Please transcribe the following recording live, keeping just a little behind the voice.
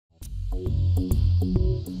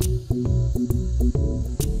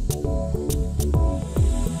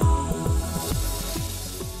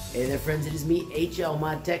friends, it is me,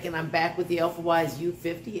 HLModTech, and I'm back with the Alfawise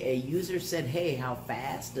U50. A user said, hey, how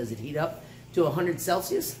fast does it heat up to 100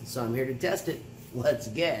 Celsius? So I'm here to test it. Let's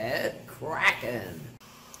get cracking.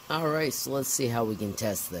 Alright, so let's see how we can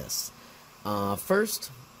test this. First,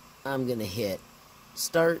 I'm going to hit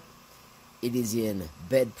start. It is in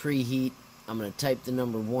bed preheat. I'm going to type the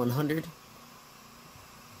number 100.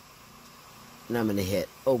 And I'm going to hit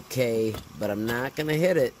OK, but I'm not going to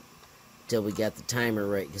hit it until we got the timer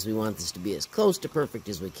right, because we want this to be as close to perfect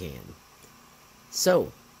as we can.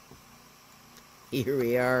 So, here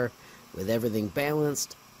we are with everything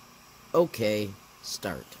balanced. OK,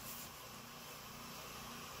 start.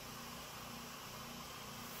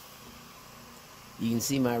 You can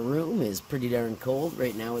see my room is pretty darn cold.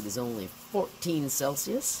 Right now it is only 14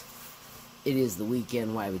 Celsius. It is the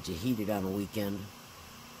weekend. Why would you heat it on a weekend?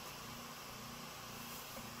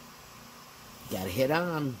 Gotta hit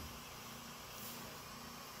on.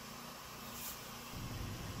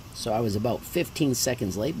 So I was about 15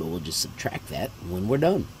 seconds late, but we'll just subtract that when we're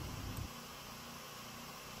done.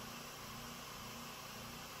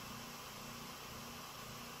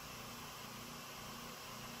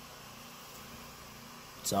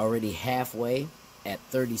 It's already halfway at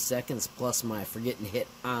 30 seconds plus my forgetting to hit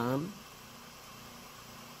on.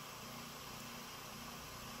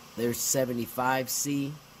 There's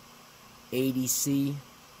 75C, 80C,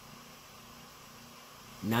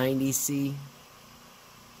 90C,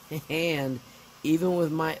 and even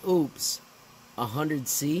with my oops,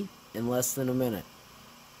 100C in less than a minute.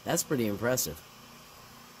 That's pretty impressive.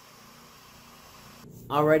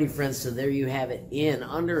 Alrighty friends, so there you have it. In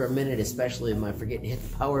under a minute, especially if I forget to hit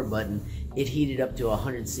the power button, it heated up to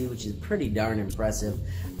 100C, which is pretty darn impressive.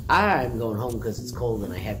 I'm going home because it's cold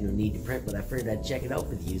and I have no need to print, but I figured I'd check it out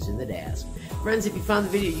with the user that asked. Friends, if you found the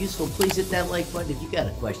video useful, please hit that like button. If you got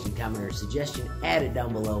a question, comment, or suggestion, add it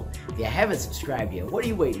down below. If you haven't subscribed yet, what are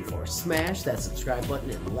you waiting for? Smash that subscribe button,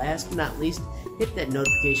 and last but not least, hit that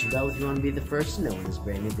notification bell if you want to be the first to know when there's a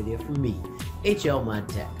brand new video from me,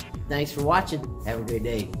 HLModTech. Thanks for watching. Have a great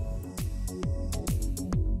day.